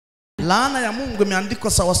Laana ya Mungu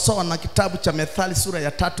imeandikwa sawa sawa na kitabu cha Methali sura ya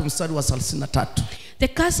 3 mstari wa 33. The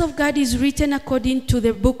curse of God is written according to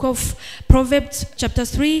the book of Proverbs chapter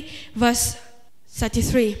 3 verse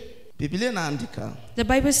 33. Biblia inaandika, the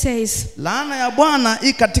Bible says, laana ya Bwana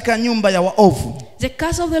iko katika nyumba ya waovu, the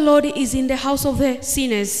curse of the Lord is in the house of the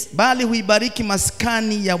sinners, bali huibariki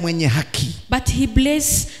maskani ya mwenye haki. but he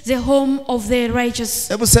blesses the home of the righteous.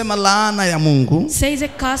 Hebu sema laana ya Mungu, Says the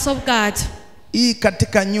curse of God iko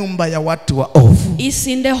katika nyumba ya watu waovu, is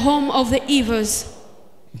in the home of the evils.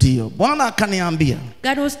 Ndio Bwana akaniambia,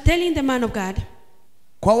 God was telling the man of God,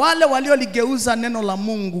 kwa wale walioligeuza neno la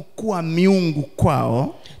Mungu kuwa miungu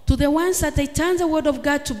kwao, to the ones that they turn the word of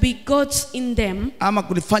God to be gods in them, ama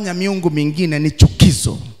kulifanya miungu mingine ni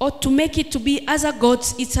chukizo, or to make it to be other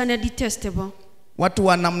gods, it's detestable. watu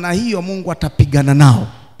wa namna hiyo Mungu atapigana nao.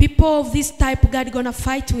 People of this type, God gonna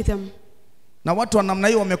fight with them. Na watu wa namna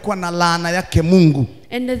hiyo wamekuwa na laana yake Mungu,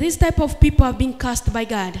 And this type of people have been cursed by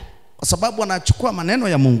God, kwa sababu wanachukua maneno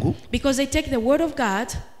ya Mungu, because they take the word of God,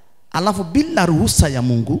 alafu bila ruhusa ya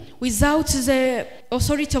Mungu, without the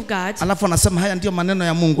authority of God, alafu wanasema haya ndio maneno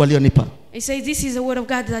ya Mungu aliyonipa. he says this is the word of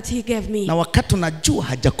God that he gave me, Na wakati unajua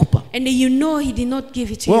hajakupa, and you know he did not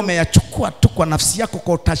give it to wewe you. umeyachukua tu kwa nafsi yako,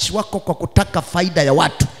 kwa utashi wako, kwa kutaka faida ya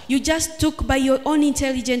watu. You just took by your own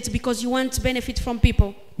intelligence because you want benefit from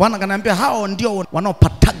people. Bwana akaniambia hao ndio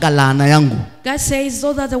wanaopataga laana yangu. God says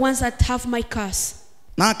those are the ones that have my curse.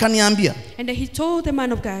 Na akaniambia, And he told the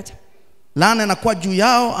man of God, laana inakuwa juu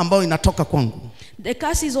yao ambao inatoka kwangu. the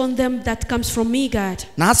curse is on them that comes from me, God.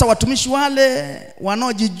 Na hasa watumishi wale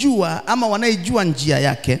wanaojijua ama wanaijua njia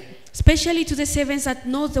yake, Especially to the servants that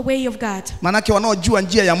know the way of God. manake wanaojua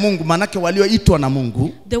njia ya Mungu, manake walioitwa na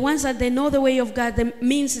Mungu, The ones that they know the way of God,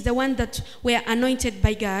 means the one that were anointed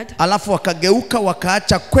by God. alafu wakageuka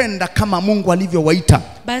wakaacha kwenda kama Mungu alivyowaita,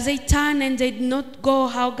 But they turn and they did not go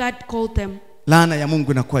how God called them. laana ya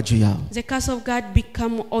Mungu inakuwa juu yao. The curse of God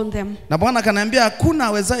become on them. Na Bwana akaniambia hakuna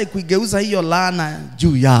awezaye kuigeuza hiyo laana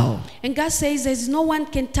juu yao, And God says there's no one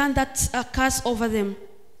can turn that curse over them.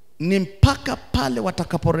 ni mpaka pale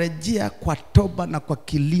watakaporejea kwa toba na kwa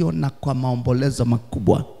kilio na kwa maombolezo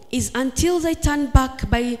makubwa. Is until they turn back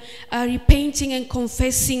by repenting and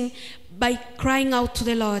confessing, by crying out to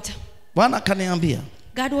the Lord. Bwana akaniambia,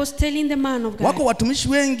 God was telling the man of God, wako watumishi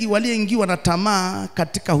wengi walioingiwa na tamaa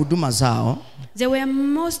katika huduma zao, there were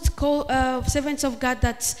most servants of God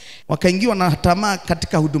that wakaingiwa na tamaa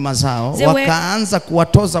katika huduma zao, They were- wakaanza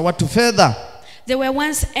kuwatoza watu fedha. they were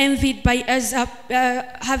once envied by us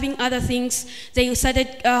having other things. They started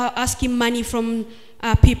asking money from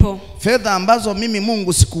people. Fedha ambazo mimi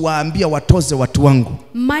Mungu sikuwaambia watoze watu wangu,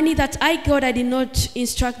 Money that God I did not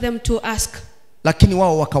instruct them to ask. lakini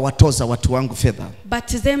wao wakawatoza watu wangu fedha. But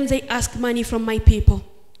to them they ask money from my people.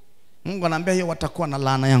 Mungu anaambia hiyo watakuwa na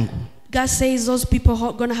laana yangu. God says those people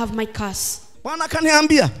are going to have my curse. Bwana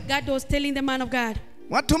akaniambia, God was telling the man of God,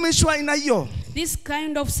 watumishi wa aina hiyo this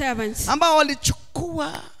kind of servants ambao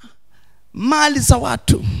walichukua mali za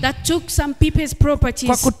watu that took some people's kwa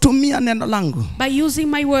properties kutumia neno langu, by using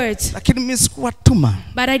my words, lakini mimi sikuwatuma,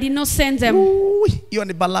 but I did not send them. hiyo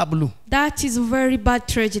ni balaa bluu. That is a very bad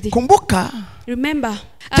tragedy. Kumbuka Remember,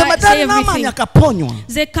 say jemadari Naaman everything. akaponywa,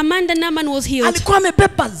 The commander Naaman was healed. alikuwa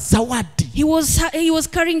amebeba zawadi. He was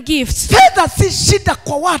carrying gifts. Fedha si shida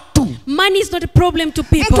kwa watu. Money is not a problem to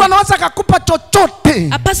people. Mtu anaweza kukupa chochote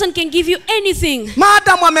A person can give you anything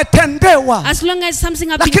maadamu ametendewa, as long as something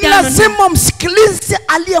has been lakini done on him. lazima msikilize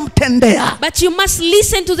aliyemtendea. But you must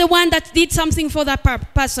listen to the one that did something for that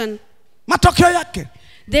person. Matokeo yake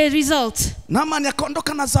The result, Naaman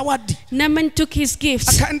akaondoka na zawadi, Naaman took his gifts.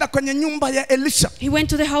 akaenda kwenye nyumba ya Elisha, He went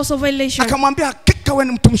to the house of Elisha. akamwambia hakika wewe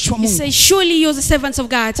ni mtumishi wa He Mungu, said, surely you're the servants of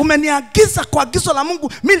God. umeniagiza kwa agizo la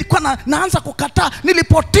Mungu. Mimi nilikuwa naanza kukataa,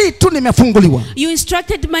 nilipotii tu nimefunguliwa. You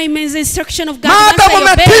instructed my instruction of God. Once Maadamu I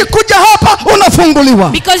umetii obeyed, kuja hapa unafunguliwa.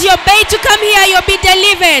 because you obeyed to come here, you'll be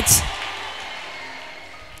delivered.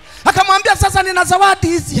 Akamwambia sasa nina zawadi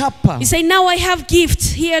hizi hapa, He said, now I have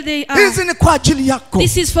gifts. Here they are. hizi ni kwa ajili yako,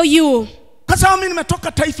 This is for you, kwa sababu mimi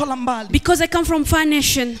nimetoka taifa la mbali. because I come from far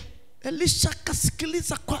nation. Elisha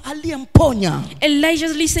akasikiliza kwa aliyemponya. Elijah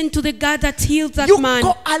listened to the God that healed that man.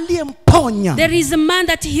 Yuko aliyemponya. There is a man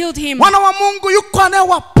that healed him. Wana wa Mungu, yuko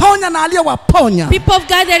anayewaponya na aliyewaponya. People of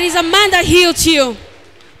God, there is a man that healed you.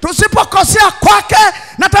 Tusipokosea kwake,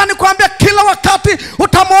 nataka nikwambia kila wakati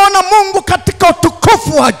utamwona Mungu katika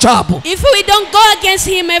utukufu wa ajabu. If we don't go against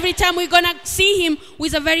him, every time we're going to see him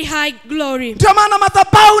with a very high glory. Ndio maana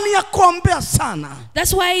madhabahu ni ya kuombea sana.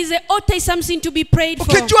 That's why the altar is something to be prayed for.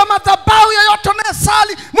 Ukijua madhabahu yoyote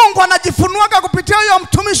unayosali, Mungu anajifunuaga kupitia huyo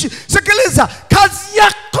mtumishi. Sikiliza, kazi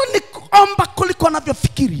yako ni omba kuliko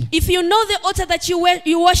unavyofikiri. If you know the altar that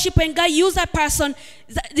you worship and God use that person,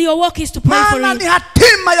 your work is to pray for Maana him. ni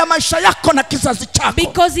hatima ya maisha yako na kizazi chako.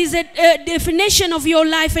 Because it's a definition of your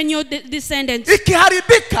life and your descendants.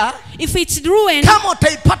 Ikiharibika, if it's ruined, kama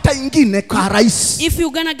utaipata ingine kwa rahisi. If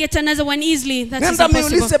you're gonna get another one easily, that's Nenda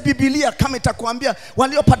impossible. miulize Biblia kama itakuambia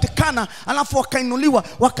waliopatikana alafu wakainuliwa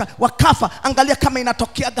wakafa, angalia kama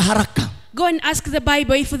inatokeaga haraka. Go and ask the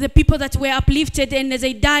Bible if the people that were uplifted and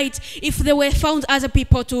they died, if they were found other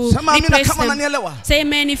people to replace them. Say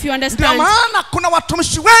amen if you understand. Maana kuna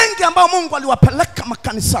watumishi wengi ambao Mungu aliwapeleka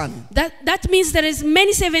makanisani. That means there is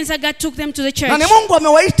many servants that God took them to the church. Na ni Mungu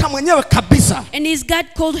amewaita mwenyewe kabisa. And his God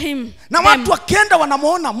called him. Na watu wakienda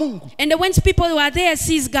wanamuona Mungu. And when people who are there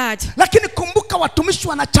sees God. Lakini kumbuka watumishi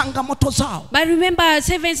wana changamoto zao. But remember,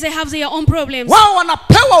 servants, they have their own problems. Wao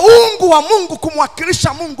wanapewa uungu wa Mungu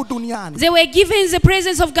kumwakilisha Mungu duniani. They were given the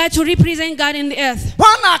presence of God to represent God in the earth.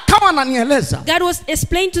 Bwana akawa ananieleza. God was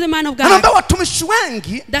explained to the man of God. Anaambia watumishi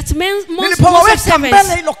wengi. That most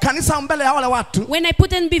mbele hilo kanisa, mbele ya wale watu. When I put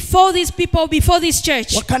them before these people, before this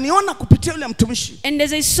church. Wakaniona kupitia yule mtumishi. And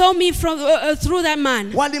they saw me from through that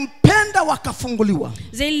man. Walimpenda wakafunguliwa.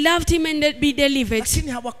 They loved him and they be delivered.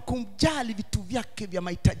 Lakini hawakumjali vitu vyake vya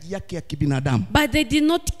mahitaji yake ya kibinadamu. But they did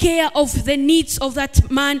not care of the needs of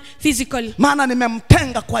that man physically. Maana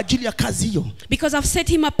nimemtenga kwa ajili ya kazi hiyo. Because I've set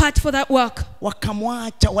him apart for that work.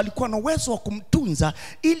 Wakamwacha, walikuwa na uwezo wa kumtunza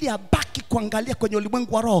ili abaki kuangalia kwenye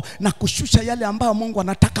ulimwengu wa roho na kushusha yale ambayo Mungu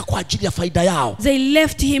anataka kwa ajili ya faida yao. They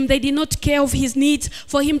left him. They did not care of his needs,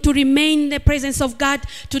 for him to remain in the presence of God,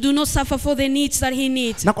 to do not suffer for the needs that he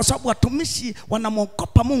needs. Na kwa sababu watumishi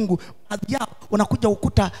wanamwogopa Mungu, wanakuja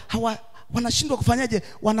ukuta wanashindwa kufanyaje,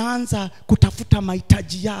 wanaanza kutafuta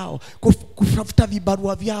mahitaji yao, kutafuta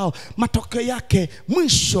vibarua vyao. Matokeo yake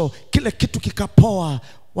mwisho kile kitu kikapoa,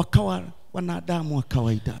 wakawa wanadamu wa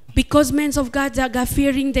kawaida. Because men of God are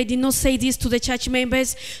God-fearing, they did not say this to the church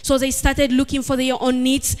members, so they started looking for their own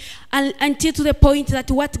needs until to the point that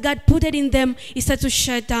what God put it in them is started to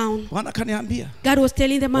shut down. God was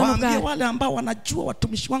telling the man of God, wale ambao wanajua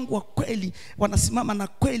watumishi wangu wa kweli, wanasimama na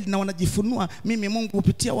kweli na wanajifunua mimi Mungu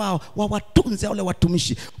kupitia wao, wawatunze wale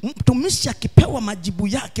watumishi. Mtumishi akipewa majibu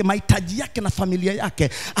yake, mahitaji yake na familia yake,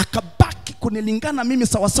 akabaki kunilingana mimi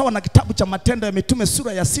sawasawa na kitabu cha Matendo ya Mitume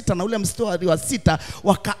sura ya 6 na ule mstari wa 6,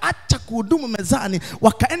 wakaacha kuhudumu mezani,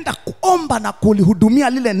 wakaenda kuomba na kulihudumia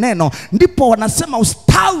lile neno, ndipo wanasema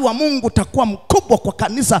ustawi wa Mungu utakuwa mkubwa kwa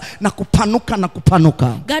kanisa na kupanuka na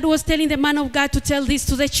kupanuka. God was telling the man of God to tell this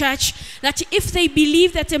to the church, that if they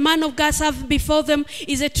believe that the man of God have before them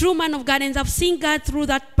is a true man of God and have seen God through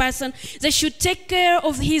that person, they should take care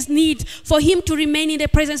of his need for him to remain in the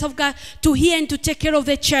presence of God, to hear and to take care of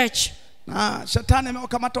the church. Shetani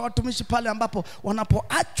amewakamata watumishi pale ambapo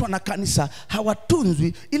wanapoachwa na kanisa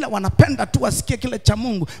hawatunzwi, ila wanapenda tu wasikie kile cha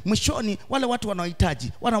Mungu. Mwishoni wale watu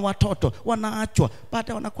wanaohitaji, wana watoto, wanaachwa,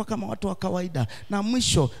 baadaye wanakuwa kama watu wa kawaida, na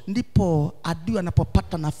mwisho ndipo adui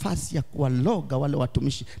anapopata nafasi ya kuwaloga wale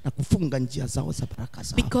watumishi na kufunga njia zao za baraka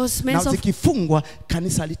zao. Na zikifungwa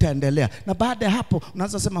kanisa litaendelea, na baada ya hapo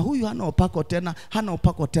unaanza sema huyu hana upako tena, hana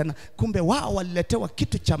upako tena. Kumbe wao waliletewa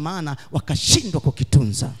kitu cha maana wakashindwa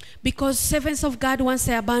kukitunza. Because servants of God, once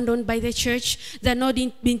they are abandoned by the church, they're not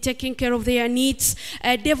been taking care of their needs.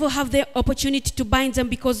 Devil have the opportunity to bind them,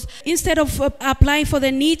 because instead of applying for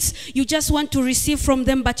the needs, you just want to receive from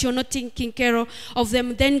them, but you're not taking care of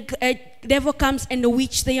them. Then devil comes and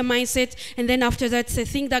witch their mindset, and then after that, the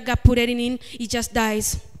thing that God put it in, it just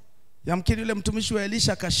dies. Yamkini yule mtumishi wa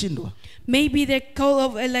Elisha akashindwa. Maybe the call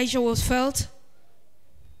of Elijah was felt.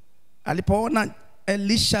 Alipoona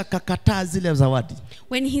Elisha kakataa zile zawadi.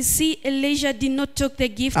 When he see Elijah did not took the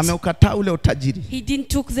gift, ameukataa ule utajiri, he didn't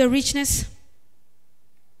took the richness.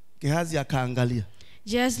 Gehazi akaangalia,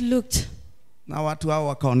 just looked, na watu hao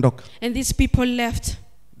wakaondoka, and these people left.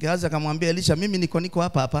 Gehazi akamwambia Elisha, mimi niko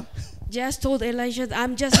hapa. Just told Elijah,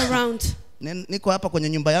 I'm just around. Niko hapa kwenye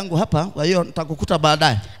nyumba yangu hapa, kwa hiyo nitakukuta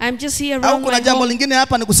baadaye. I'm just here around. Au kuna jambo lingine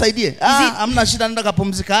hapa nikusaidie? Hamna shida, nenda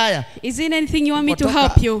kapumzika. Haya, is there anything you want me to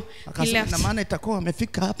help you? He left. Na maana itakuwa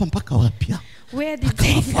amefika hapa mpaka wapi? Where did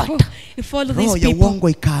they go? He followed these people. Ya uongo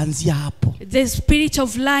ikaanzia hapo. The spirit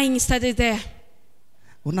of lying started there.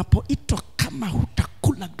 Unapoitwa kama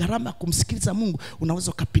hutakula gharama kumsikiliza Mungu,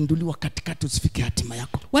 unaweza kupinduliwa katikati usifike hatima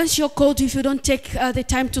yako. Once you're called, if you don't take the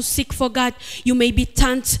time to seek for God, you may be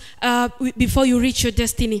turned before you reach your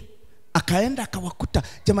destiny. Akaenda akawakuta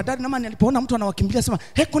jemadari Naamani. Alipoona mtu anawakimbilia sema,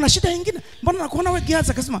 kuna shida nyingine? Mbona nakuona wewe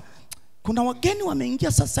Gehazi? Akasema, Kuna wageni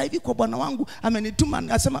wameingia sasa hivi kwa bwana wangu, amenituma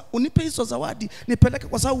anasema unipe hizo zawadi nipeleke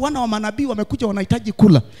kwa sababu wana wa manabii wamekuja wanahitaji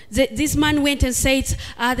kula. This man went and said,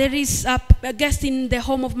 there is a guest in the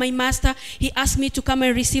home of my master. He asked me to come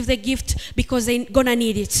and receive the gift because they're gonna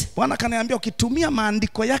need it. Bwana kaniambia ukitumia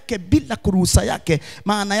maandiko yake bila kuruhusa yake,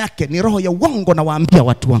 maana yake ni roho ya uongo na waambia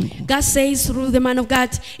watu wangu. God says through the man of God,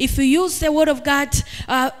 if you use the word of God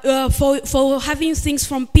for having things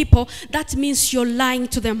from people, that means you're lying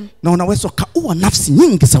to them. Na unaweza kaua nafsi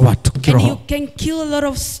nyingi za watu kiroho. And you can kill a lot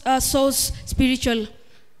of souls spiritual.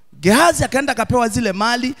 Gehazi akaenda akapewa zile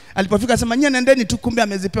mali, alipofika sema nyie nendeni tu, kumbe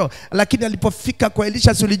amezipewa. Lakini alipofika kwa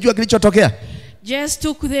Elisha ulijua kilichotokea? Just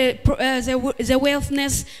took the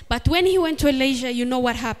wealthness, but when he went to Elijah, you know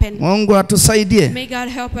what happened. Mungu atusaidie. May God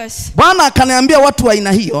help us. Bwana akaniambia watu wa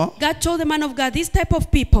aina hiyo, God told the man of God, this type of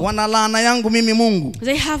people, wana laana yangu mimi Mungu,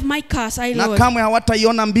 they have my curse, I Lord, na kamwe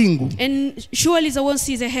hawataiona mbingu, and surely they won't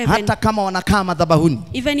see the heaven, hata kama wanakaa madhabahuni.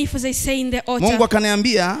 even if they say in the altar. Mungu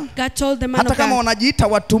akaniambia, God told the man hata of kama God, wanajiita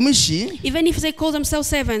watumishi, even if they call themselves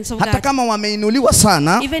servants of hata God, kama wameinuliwa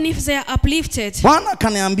sana, even if they are uplifted, Bwana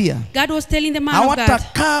akaniambia, God was telling the man of God,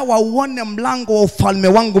 hawatakaa wauone mlango wa ufalme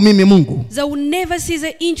wangu mimi Mungu. they will never see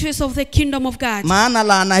the interest of the kingdom of God. Maana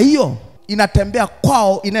laana hiyo inatembea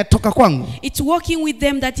kwao, inatoka kwangu. It's working with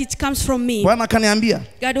them that it comes from me. Bwana akaniambia,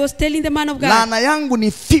 God was telling the man of God, laana yangu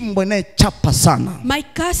ni fimbo inayechapa sana. my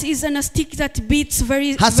curse is on a stick that beats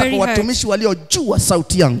very, Hasa very kwa hard. watumishi waliojua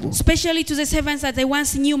sauti yangu. Especially to the servants that they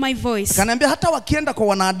once knew my voice. Akaniambia hata wakienda kwa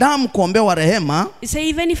wanadamu kuombewa rehema, Say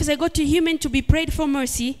even if they go to human to be prayed for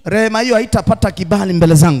mercy, rehema hiyo haitapata kibali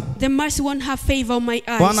mbele zangu. the mercy won't have favor on my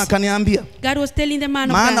Bwana eyes. akaniambia, God was telling the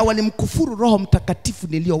man of maana God, walimkufuru Roho Mtakatifu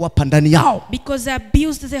niliyowapa ndani yao. because they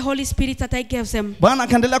abused the Holy Spirit that I gave them. Bwana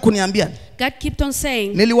akaendelea kuniambia, God kept on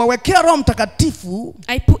saying, niliwawekea Roho Mtakatifu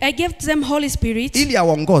I gave them Holy Spirit ili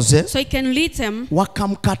awaongoze, so I can lead them,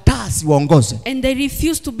 wakamkataa siwaongoze, and they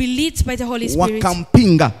refused to be led by the Holy Spirit.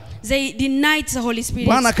 wakampinga. They denied the Holy Spirit.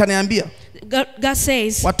 Bwana akaniambia, God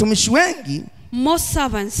says, watumishi wengi most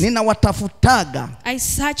servants, ninawatafutaga I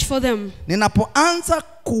search for them. ninapoanza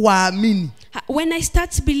kuwaamini, When I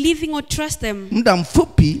start believing or trust them, muda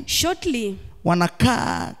mfupi shortly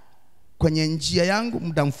wanakaa kwenye njia yangu,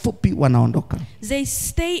 muda mfupi wanaondoka. they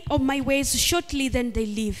stay on my ways, shortly then they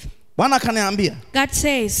leave. Bwana akaniambia, God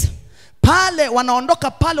says, pale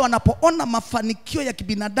wanaondoka pale wanapoona mafanikio ya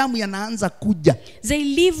kibinadamu yanaanza kuja. they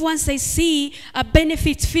leave once they see a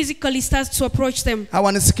benefit physically starts to approach them.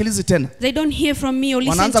 Hawanisikilizi tena. They don't hear from me or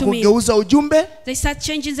listen Wanaanza to me. kugeuza ujumbe. They start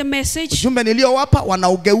changing the message. Ujumbe niliowapa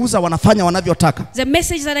wanaugeuza, wanafanya wanavyotaka. The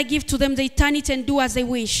message that I give to them, they turn it and do as they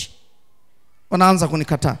wish. Wanaanza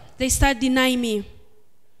kunikataa. They start denying me,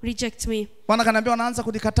 reject me. Bwana akaniambia wanaanza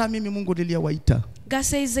kunikataa mimi Mungu niliyewaita. God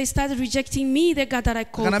says they started rejecting me, the God that I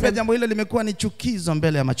called Akaniambia them. jambo hilo limekuwa ni chukizo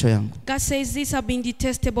mbele ya macho yangu. God says these have been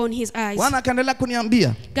detestable in his eyes. Bwana akaendelea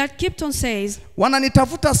kuniambia, God kept on says,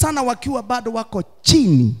 wananitafuta sana wakiwa bado wako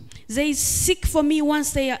chini they seek for me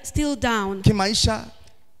once they are still down. kimaisha,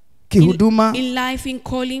 kihuduma. In life, in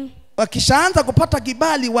calling. Wakishaanza kupata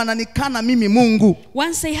kibali wananikana mimi Mungu.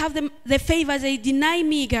 Once they have the favor, they deny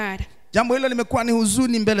me, God. Jambo hilo limekuwa ni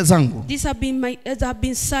huzuni mbele zangu. These have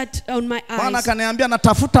been sad on my eyes. Bwana akaniambia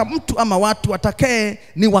natafuta mtu ama watu watakaye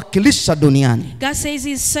niwakilisha duniani. God says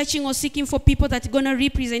he's searching or seeking for people that are going to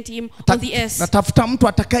represent him on the earth. Natafuta mtu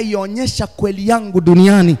atakayeionyesha kweli yangu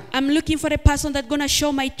duniani. I'm looking for a person that's going to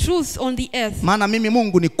show my truth on the earth. Maana mimi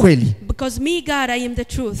Mungu ni kweli. Because me, God, I am the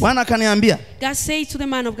truth. Bwana akaniambia, God says to the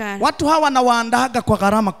man of God, watu hawa nawaandaaga kwa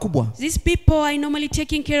gharama kubwa. these people, I normally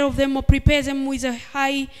taking care of them or prepare them with a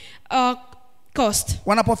high cost.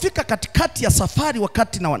 Wanapofika katikati ya safari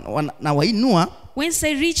wakati na wainua, once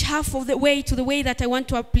they reach half of the way to the way that I want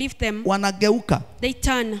to uplift them, wanageuka. they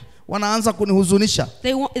turn. Wanaanza kunihuzunisha.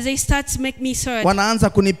 They start to make me sad. Wanaanza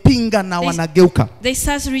kunipinga na wanageuka. They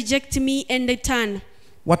start to reject me and they turn.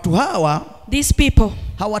 Watu hawa, these people,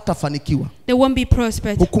 hawatafanikiwa. they won't be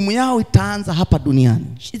prospered. Hukumu yao itaanza hapa duniani.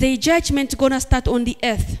 The judgment gonna start on the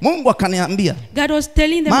earth. Mungu akaniambia, God was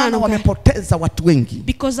telling the man of God, wamepoteza watu wengi.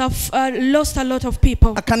 because I've lost a lot of people.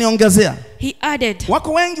 Akaniongezea, He added,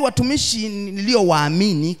 wako wengi watumishi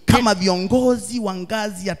niliowaamini kama viongozi wa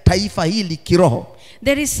ngazi ya taifa hili kiroho.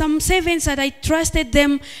 there is some servants that I trusted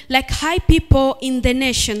them like high people in the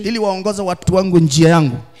nation, ili waongoze watu wangu njia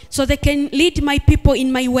yangu. so they can lead my people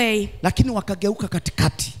in my way. Lakini wakageuka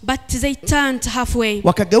katikati. But they turned halfway.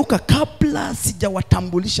 Wakageuka kabla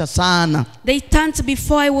sijawatambulisha sana. They turned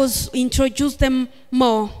before I was introduced them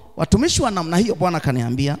more. Watumishi wa namna hiyo Bwana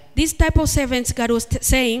kaniambia, this type of servants God was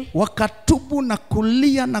saying, wakatubu na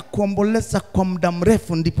kulia na kuomboleza kwa muda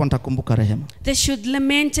mrefu, ndipo nitakumbuka rehema. they should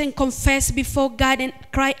lament and confess before God and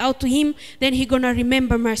cry out to him, then he gonna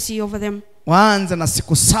remember mercy over them. Waanze na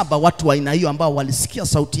siku 7 watu wa aina hiyo ambao walisikia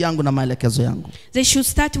sauti yangu na maelekezo yangu. They should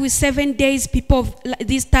start with 7 days, people of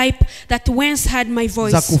this type that once had my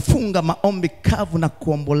voice. Za kufunga maombi kavu na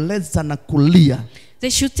kuomboleza na kulia. They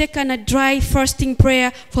should take a dry fasting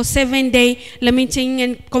prayer for 7 days, lamenting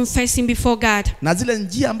and confessing before God. Na zile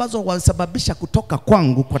njia ambazo walisababisha kutoka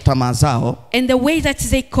kwangu kwa tamaa zao, and the way that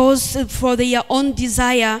they cause for their own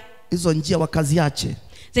desire, hizo njia wakaziache.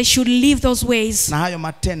 they should leave those ways. Na hayo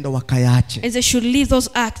matendo wakayaache. And they should leave those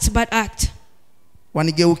acts, bad act.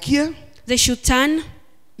 Wanigeukie, They should turn,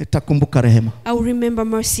 nitakumbuka rehema. I will remember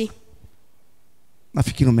mercy.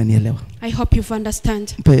 Nafikiri umenielewa. I hope you've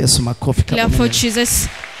understand. Mpe Yesu makofi kama Clap for Jesus.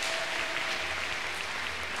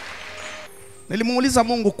 Nilimuuliza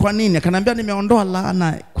Mungu kwa nini, akaniambia nimeondoa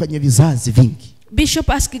laana kwenye vizazi vingi. Bishop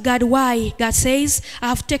asked God why. God says, I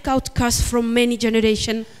have taken out curse from many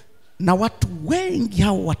generations. Na watu wengi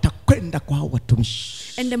hao watakwenda kwa hao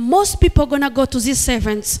watumishi. And the most people gonna go to these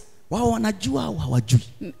servants. Wao wanajua au hawajui?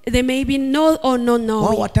 They maybe know or not know.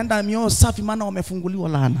 Wao watenda mioyo safi maana wamefunguliwa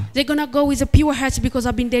laana. They're gonna go with a pure heart because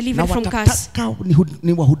I've been delivered from curse. Na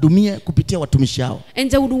niwahudumie kupitia watumishi hao.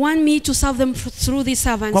 And they would want me to serve them through these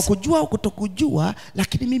servants. Kwa kujua au kutokujua,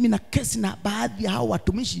 lakini mimi na kesi na baadhi ya hao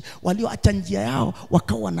watumishi walioacha njia yao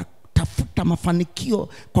wakawa na tafuta mafanikio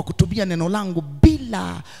kwa kutumia neno langu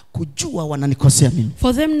bila kujua wananikosea mimi.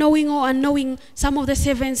 For them knowing or unknowing, some of the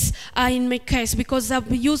servants are in my case because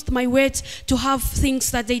I've used my words to have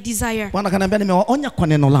things that they desire. Bwana kaniambia nimewaonya kwa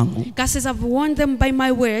neno langu. God says I've warned them by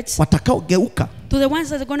my words. Watakaogeuka To the ones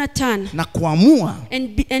that are going to turn na kuamua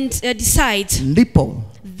and decide, ndipo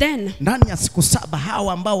then ndani ya siku 7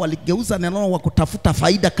 hao ambao waligeuza neno wa kutafuta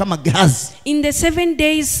faida kama gazi, in the 7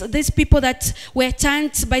 days, these people that were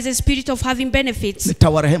turned by the spirit of having benefits,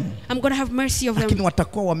 nitawarehemu. I'm going to have mercy of Lakini them.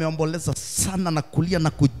 watakuwa wameomboleza sana na kulia na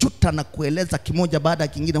kujuta na kueleza kimoja baada ya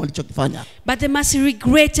kingine walichokifanya. But they must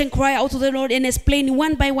regret and cry out to the Lord and explain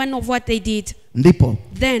one by one of what they did. Ndipo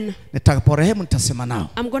Then nitakaporehemu nitasema nao.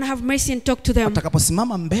 I'm going to have mercy and talk to them.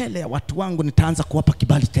 Watakaposimama mbele ya watu wangu nitaanza kuwapa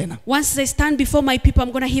kibali tena. Once they stand before my people,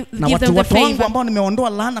 I'm going to give them the watu wangu favor. ambao nimeondoa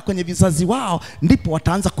laana kwenye vizazi wao, ndipo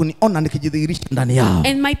wataanza kuniona nikijidhihirisha ndani yao.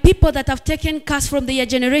 And my people that have taken curse from their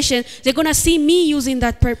generation, they're going to see me using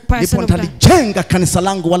that person Ndipo of God. nitalijenga kanisa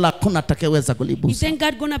langu wala hakuna atakayeweza Is kulibusa. then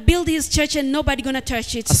God going to build his church and nobody going to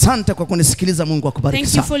touch it. Asante kwa kunisikiliza. Mungu akubariki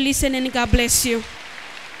Thank you sana. for listening and God bless you.